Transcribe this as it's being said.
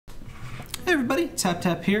everybody, Tap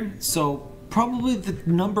Tap here. So probably the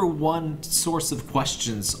 #1 source of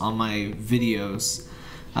questions on my videos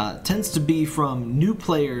tends to be from new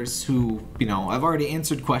players who, I've already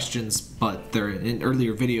answered questions, but they're in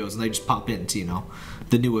earlier videos and they just pop into,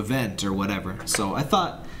 the new event or whatever. So I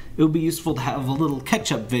thought it would be useful to have a little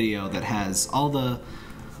catch-up video that has all the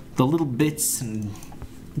little bits and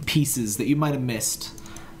pieces that you might have missed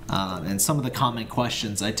and some of the common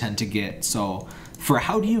questions I tend to get. So for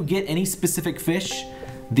how do you get any specific fish,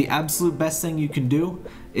 the absolute best thing you can do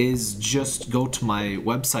is just go to my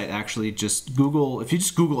website. Actually, just Google, if you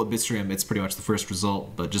just Google AbyssRium, it's pretty much the first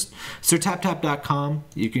result, but just surtaptap.com.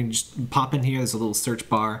 You can just pop in here, there's a little search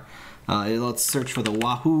bar. Let's search for the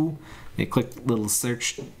Wahoo. You click the little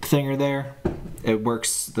search thinger there. It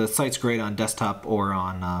works, the site's great on desktop or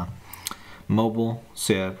on mobile.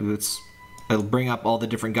 So yeah, it'll bring up all the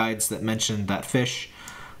different guides that mention that fish.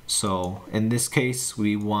 So in this case,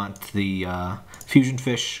 we want the fusion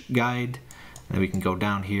fish guide, and we can go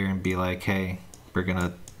down here and be like, hey,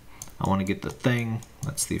 I want to get the thing.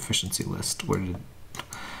 That's the efficiency list.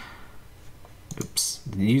 Oops.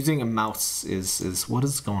 Using a mouse is what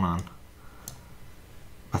is going on?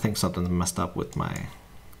 I think something's messed up with my,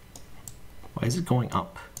 why is it going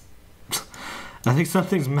up? I think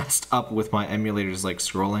something's messed up with my emulators, like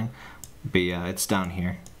scrolling, but yeah, it's down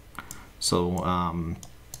here. So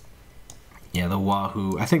yeah, the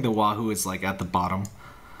Wahoo. I think the Wahoo is like at the bottom.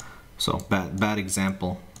 So bad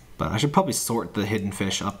example. But I should probably sort the hidden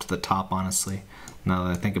fish up to the top, honestly, now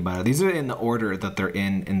that I think about it. These are in the order that they're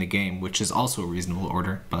in the game, which is also a reasonable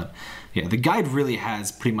order. But yeah, the guide really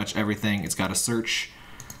has pretty much everything. It's got a search.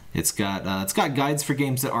 It's got guides for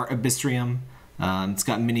games that aren't AbyssRium. It's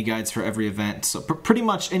got mini guides for every event. So pretty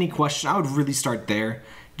much any question, I would really start there,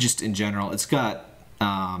 just in general. It's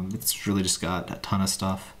really just got a ton of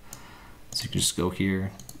stuff. So you can just go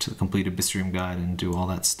here to the complete AbyssRium guide and do all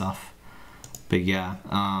that stuff. But yeah,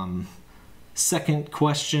 second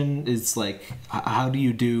question is like, how do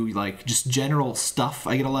you do like just general stuff?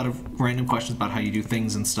 I get a lot of random questions about how you do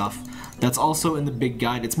things and stuff. That's also in the big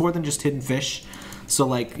guide. It's more than just hidden fish. So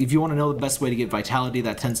like, if you want to know the best way to get vitality,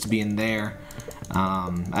 that tends to be in there.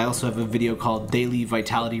 I also have a video called Daily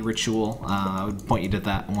Vitality Ritual. I would point you to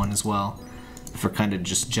that one as well for kind of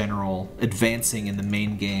just general advancing in the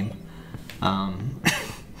main game.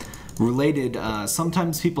 Related,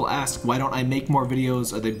 sometimes people ask, why don't I make more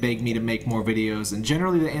videos, or they beg me to make more videos, and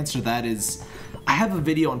generally the answer to that is, I have a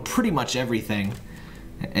video on pretty much everything,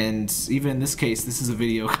 and even in this case, this is a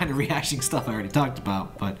video kind of rehashing stuff I already talked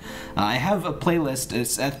about, but I have a playlist.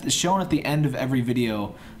 It's shown at the end of every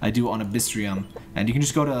video I do on AbyssRium, and you can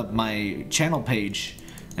just go to my channel page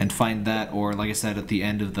and find that, or like I said, at the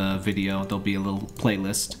end of the video, there'll be a little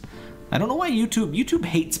playlist. I don't know why YouTube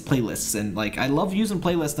hates playlists, and like I love using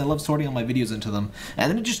playlists and I love sorting all my videos into them,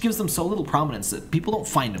 and then it just gives them so little prominence that people don't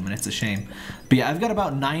find them, and it's a shame. But yeah, I've got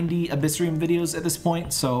about 90 AbyssRium videos at this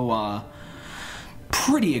point, so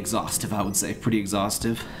pretty exhaustive, I would say. Pretty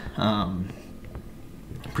exhaustive.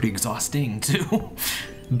 Pretty exhausting too.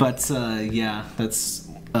 But yeah, that's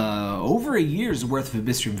over a year's worth of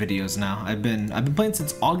AbyssRium videos now. I've been playing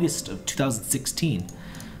since August of 2016.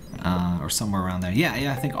 Or somewhere around there. Yeah,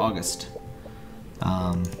 I think August.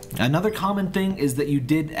 Another common thing is that you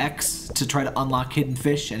did X to try to unlock hidden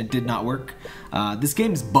fish and it did not work. This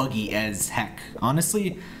game is buggy as heck.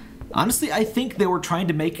 Honestly, I think they were trying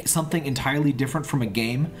to make something entirely different from a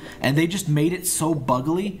game, and they just made it so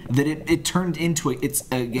buggily that it turned into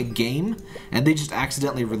a game, and they just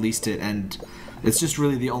accidentally released it, and it's just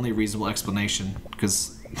really the only reasonable explanation,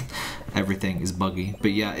 because everything is buggy.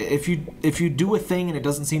 But yeah, if you do a thing and it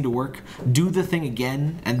doesn't seem to work, do the thing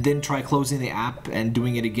again and then try closing the app and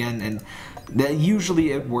doing it again, and that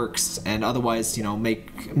usually it works. And otherwise,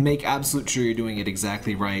 make absolute sure you're doing it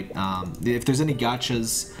exactly right. If there's any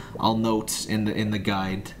gotchas, I'll note in the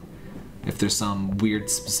guide if there's some weird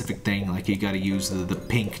specific thing, like you got to use the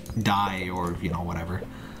pink dye or whatever.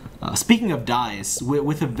 Speaking of dyes,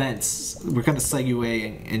 with events, we're kind of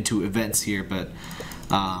segueing into events here, but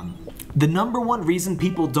the #1 reason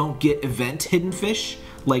people don't get event hidden fish,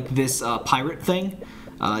 like this pirate thing,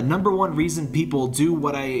 #1 reason people do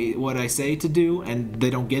what I say to do and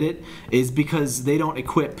they don't get it, is because they don't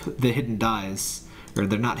equip the hidden dyes, or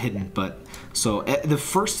they're not hidden. But so the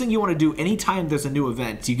first thing you want to do anytime there's a new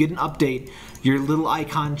event, you get an update, your little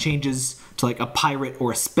icon changes to like a pirate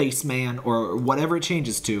or a spaceman or whatever it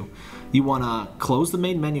changes to. You want to close the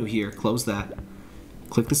main menu here, close that,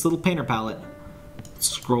 click this little painter palette,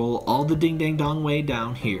 scroll all the ding dang dong way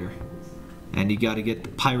down here, and you got to get the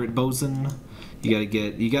pirate bosun. You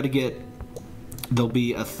got to get there'll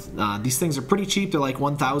be these things are pretty cheap. They're like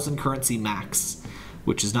 1,000 currency max,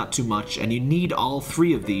 which is not too much, and you need all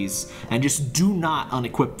 3 of these, and just do not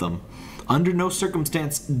unequip them. Under no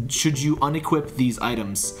circumstance should you unequip these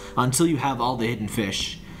items until you have all the hidden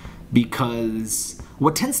fish, because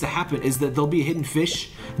what tends to happen is that there'll be a hidden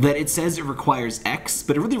fish that it says it requires X,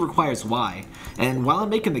 but it really requires Y. And while I'm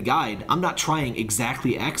making the guide, I'm not trying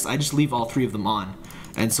exactly X, I just leave all 3 of them on.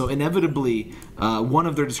 And so inevitably, one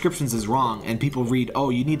of their descriptions is wrong, and people read, oh,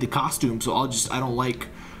 you need the costume, so I don't like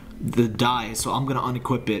the dye, so I'm gonna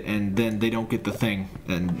unequip it, and then they don't get the thing,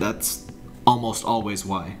 and that's almost always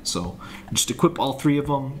why. So just equip all 3 of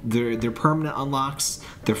them. They're permanent unlocks.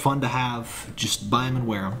 They're fun to have. Just buy them and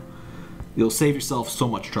wear them. You'll save yourself so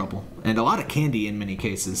much trouble and a lot of candy in many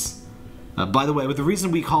cases. By the way, the reason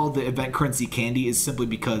we call the event currency candy is simply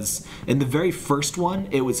because in the very first one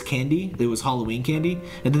it was candy. It was Halloween candy,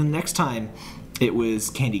 and then the next time it was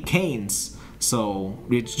candy canes. So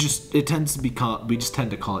we just tend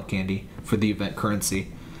to call it candy for the event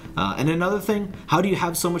currency. And another thing, how do you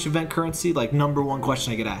have so much event currency? Like, number 1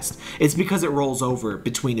 question I get asked. It's because it rolls over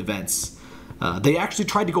between events. They actually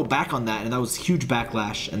tried to go back on that, and that was huge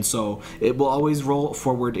backlash, and so it will always roll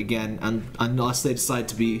forward again unless they decide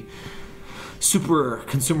to be super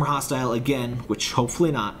consumer hostile again, which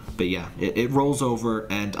hopefully not. But yeah, it rolls over,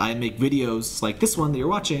 and I make videos like this one that you're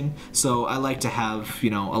watching, so I like to have, a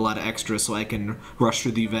lot of extra so I can rush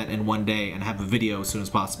through the event in one day and have a video as soon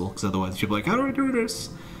as possible, because otherwise people are like, how do I do this?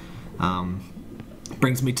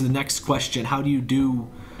 Brings me to the next question. How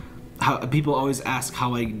people always ask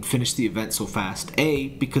how I finish the event so fast. A,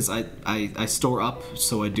 because I store up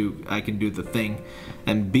so I can do the thing,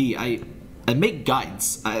 and B, I make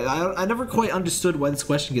guides. I never quite understood why this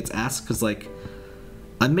question gets asked, because like,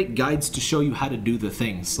 I make guides to show you how to do the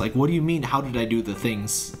things. Like, what do you mean, how did I do the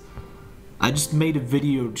things? I just made a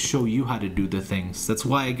video to show you how to do the things. That's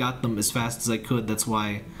why I got them as fast as I could. That's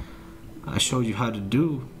why I showed you how to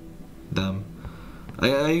do them.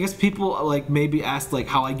 I guess people like maybe ask like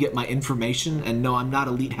how I get my information, and no, I'm not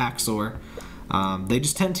Elite Hacksaw. They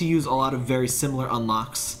just tend to use a lot of very similar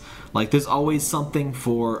unlocks. Like, there's always something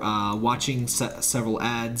for watching several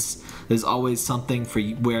ads. There's always something for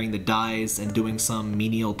wearing the dyes and doing some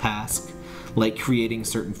menial task, like creating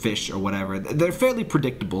certain fish or whatever. They're fairly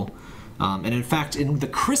predictable. And in fact, in the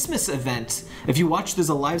Christmas event, if you watch, there's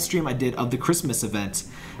a live stream I did of the Christmas event,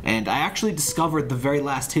 and I actually discovered the very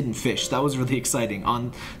last hidden fish. That was really exciting,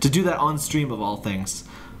 to do that on stream of all things.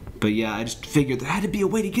 But yeah, I just figured there had to be a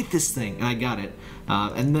way to get this thing, and I got it.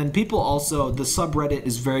 And then people also, the subreddit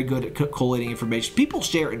is very good at collating information. People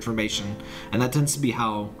share information, and that tends to be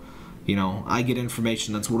how, I get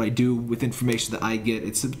information. That's what I do with information that I get.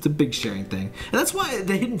 It's a big sharing thing. And that's why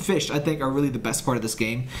the hidden fish, I think, are really the best part of this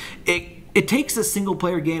game. It takes a single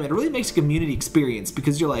player game and it really makes a community experience,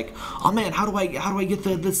 because you're like, oh man, how do I get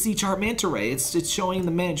the sea chart manta ray? It's showing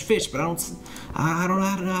the managed fish, but I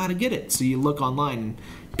don't know how to get it. So you look online and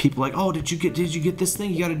people are like, oh, did you get this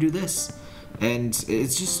thing? You got to do this. And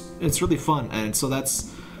it's really fun. And so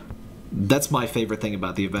that's my favorite thing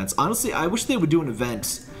about the events. Honestly, I wish they would do an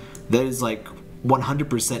event that is like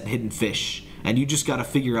 100% hidden fish, and you just got to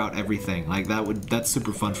figure out everything. Like, that's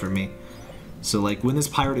super fun for me. So like, when this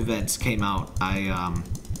pirate event came out, I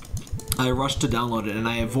rushed to download it, and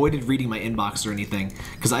I avoided reading my inbox or anything,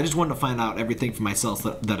 because I just wanted to find out everything for myself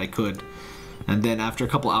that I could. And then after a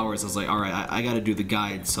couple hours, I was like, alright, I gotta do the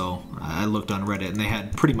guide. So I looked on Reddit, and they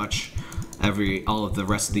had pretty much all of the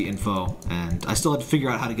rest of the info, and I still had to figure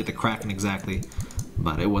out how to get the Kraken exactly,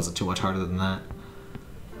 but it wasn't too much harder than that.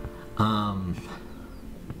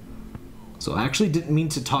 So I actually didn't mean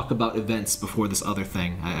to talk about events before this other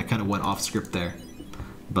thing. I kind of went off script there,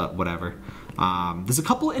 but whatever. There's a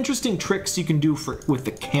couple of interesting tricks you can do with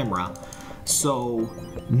the camera. So,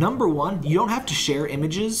 number 1, you don't have to share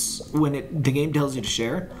images when the game tells you to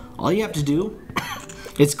share. All you have to do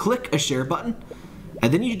is click a share button,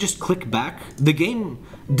 and then you just click back. The game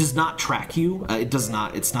does not track you. It's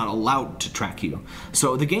not allowed to track you.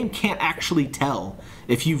 So the game can't actually tell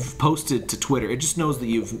if you've posted to Twitter. It just knows that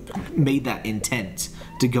you've made that intent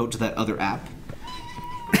to go to that other app.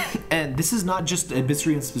 And this is not just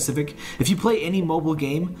AbyssRium specific. If you play any mobile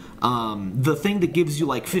game, the thing that gives you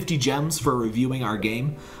like 50 gems for reviewing our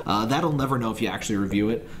game, that'll never know if you actually review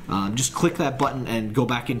it. Just click that button and go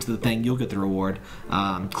back into the thing. You'll get the reward.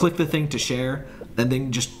 Click the thing to share, and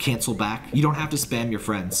then just cancel back. You don't have to spam your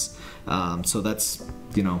friends. So that's,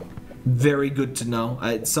 very good to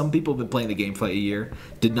know. Some people have been playing the game for like a year,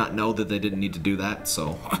 did not know that they didn't need to do that,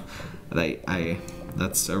 so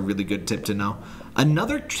that's a really good tip to know.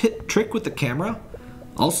 Another trick with the camera,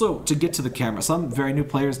 Also, to get to the camera, some very new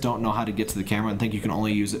players don't know how to get to the camera and think you can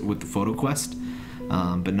only use it with the photo quest.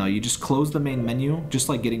 But no, you just close the main menu, just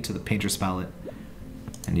like getting to the painter's palette,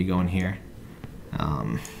 and you go in here.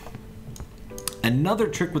 Another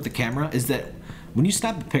trick with the camera is that when you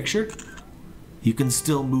snap a picture, you can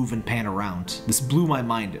still move and pan around. This blew my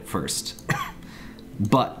mind at first.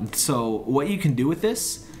 But, so, what you can do with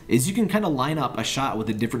this is you can kind of line up a shot with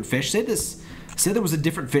a different fish. Say there was a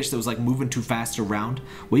different fish that was like moving too fast around.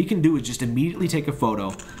 What you can do is just immediately take a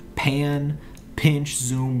photo, pan, pinch,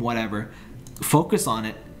 zoom, whatever, focus on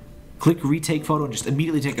it, click retake photo, and just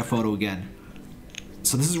immediately take a photo again.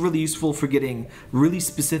 So this is really useful for getting really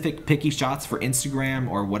specific picky shots for Instagram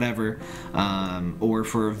or whatever, or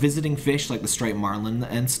for visiting fish like the striped marlin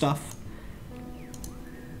and stuff.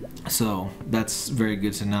 So that's very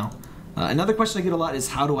good to know. Another question I get a lot is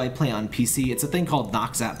how do I play on PC? It's a thing called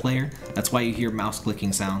Noxat Player. That's why you hear mouse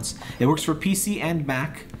clicking sounds. It works for PC and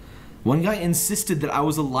Mac. One guy insisted that I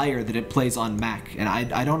was a liar that it plays on Mac, and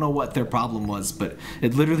I don't know what their problem was, but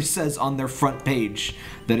it literally says on their front page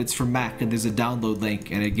that it's for Mac, and there's a download link,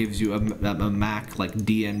 and it gives you a Mac, like,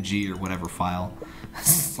 DMG or whatever file.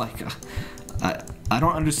 It's like, I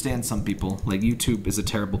don't understand some people. Like, YouTube is a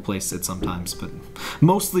terrible place at sometimes, but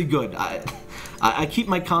mostly good. I keep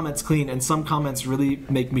my comments clean, and some comments really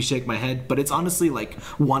make me shake my head, but it's honestly like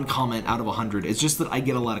one comment out of 100. It's just that I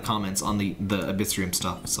get a lot of comments on the AbyssRium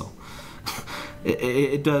stuff, so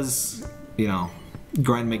it does, you know,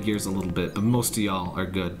 grind my gears a little bit, but most of y'all are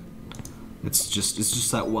good. It's just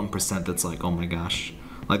that 1% that's like, oh my gosh.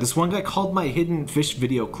 Like, this one guy called my hidden fish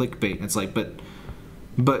video clickbait, and it's like, but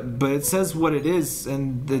it says what it is,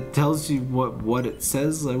 and it tells you what it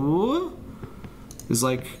says. Like, what? It's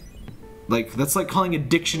like that's like calling a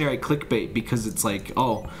dictionary clickbait, because it's like,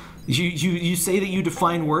 oh, you say that you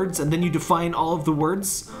define words and then you define all of the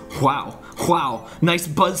words. Wow, nice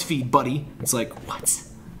BuzzFeed, buddy. It's like, what?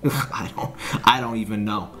 I don't even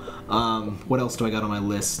know. What else do I got on my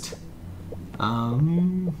list? I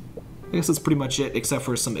guess that's pretty much it, except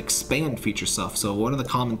for some expand feature stuff. So one of the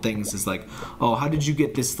common things is like, oh, how did you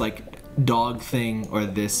get this like dog thing or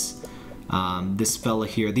this this fella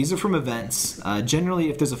here? These are from events. Generally,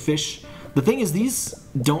 if there's a fish, the thing is these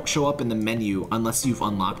don't show up in the menu unless you've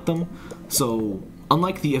unlocked them. So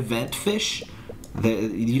unlike the event fish,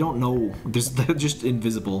 you don't know, they're just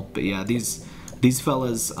invisible. But yeah, these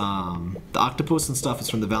fellas, the octopus and stuff is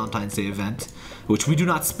from the Valentine's Day event, which we do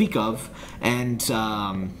not speak of, and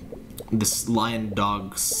this lion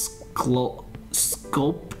dog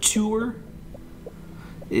sculpture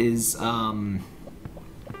is from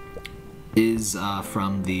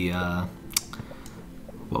the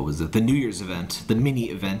what was it? The New Year's event, the mini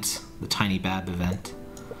event, the Tiny Bab event.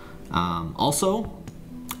 Also,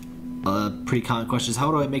 a pretty common question is,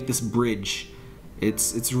 how do I make this bridge?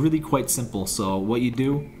 It's really quite simple. So what you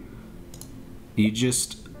do, you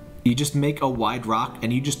just make a wide rock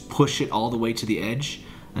and you just push it all the way to the edge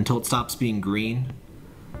until it stops being green.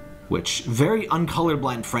 Which, very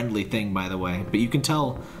uncolorblind friendly thing, by the way, but you can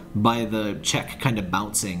tell by the check kind of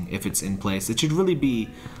bouncing if it's in place. It should really be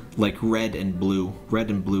like red and blue. Red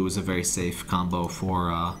and blue is a very safe combo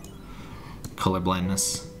for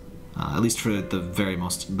colorblindness, at least for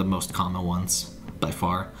the most common ones by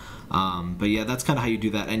far. But yeah, that's kind of how you do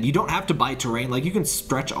that, and you don't have to buy terrain. Like, you can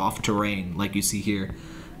stretch off terrain like you see here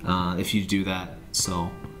if you do that.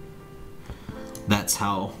 So that's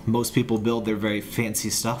how most people build their very fancy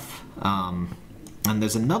stuff. And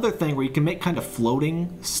there's another thing where you can make kind of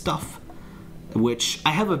floating stuff, which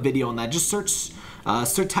I have a video on that. Just search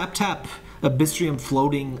tap AbyssRium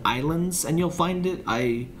floating islands and you'll find it.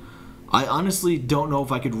 I honestly don't know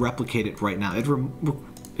if I could replicate it right now.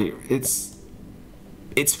 It's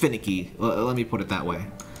finicky. Let me put it that way.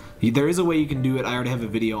 There is a way you can do it. I already have a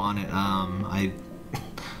video on it. I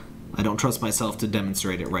don't trust myself to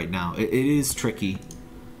demonstrate it right now. It is tricky.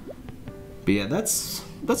 But yeah, that's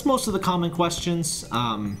most of the common questions.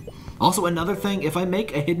 Also, another thing, if I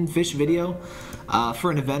make a hidden fish video for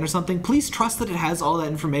an event or something, please trust that it has all that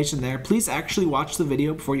information there. Please actually watch the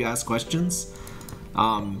video before you ask questions.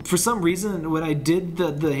 For some reason, when I did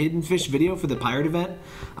the hidden fish video for the pirate event,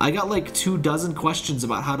 I got like 24 questions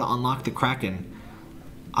about how to unlock the Kraken.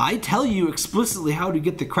 I tell you explicitly how to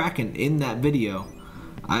get the Kraken in that video.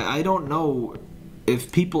 I don't know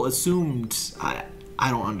if people assumed. I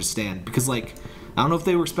don't understand, because like, I don't know if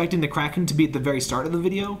they were expecting the Kraken to be at the very start of the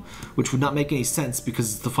video, which would not make any sense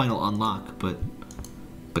because it's the final unlock, but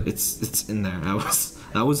it's in there.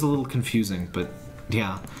 That was a little confusing, but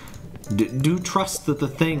yeah. Do trust that the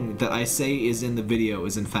thing that I say is in the video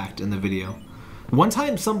is in fact in the video. One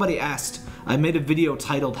time somebody asked, I made a video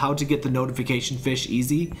titled "How to Get the Notification Fish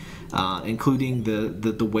Easy," including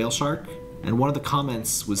the whale shark. And one of the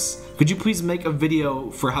comments was, "Could you please make a video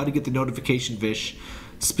for how to get the notification fish,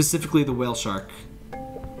 specifically the whale shark?"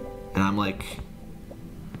 And I'm like,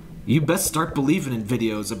 you best start believing in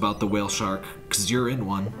videos about the whale shark, because you're in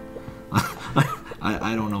one.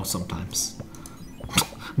 I don't know sometimes.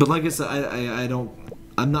 But like I said,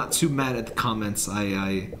 I'm not too mad at the comments.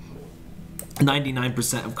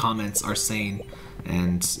 99% of comments are sane.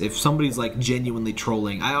 And if somebody's like genuinely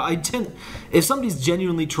trolling, if somebody's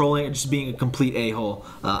genuinely trolling and just being a complete a-hole,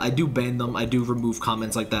 I do ban them. I do remove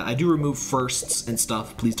comments like that. I do remove firsts and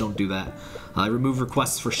stuff. Please don't do that. I remove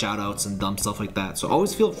requests for shoutouts and dumb stuff like that. So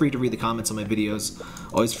always feel free to read the comments on my videos.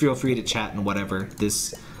 Always feel free to chat and whatever.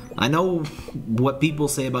 I know what people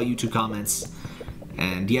say about YouTube comments,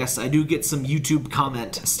 and yes, I do get some YouTube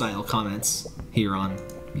comment style comments here on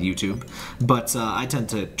YouTube, but I tend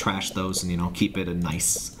to trash those and, you know, keep it a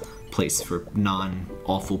nice place for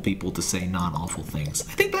non-awful people to say non-awful things.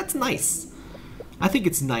 I think that's nice. I think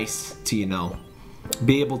it's nice to, you know,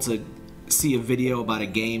 be able to see a video about a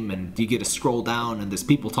game and you get to scroll down and there's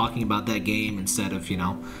people talking about that game instead of, you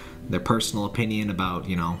know, their personal opinion about,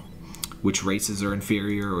 you know, which races are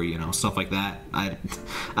inferior or, you know, stuff like that.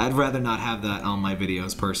 I'd rather not have that on my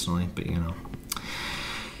videos personally, but, you know.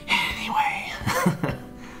 Anyway.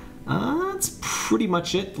 That's pretty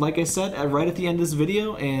much it. Like I said, right at the end of this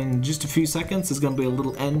video, in just a few seconds, there's going to be a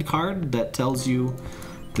little end card that tells you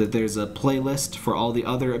that there's a playlist for all the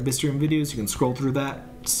other AbyssRium videos. You can scroll through that,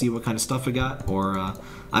 see what kind of stuff I got. Or,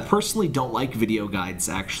 I personally don't like video guides,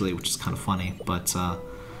 actually, which is kind of funny, but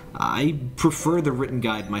I prefer the written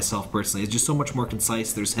guide myself personally. It's just so much more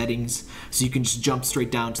concise. There's headings, so you can just jump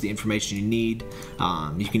straight down to the information you need.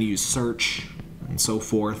 You can use search and so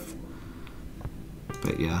forth.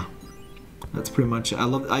 But yeah, that's pretty much it.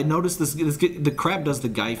 I noticed the crab does the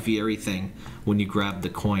Guy Fieri thing when you grab the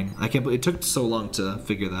coin. I can't believe it took so long to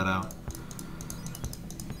figure that out.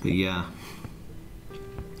 But yeah.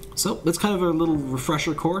 So that's kind of a little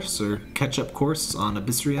refresher course or catch-up course on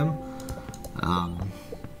AbyssRium.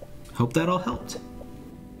 Hope that all helped.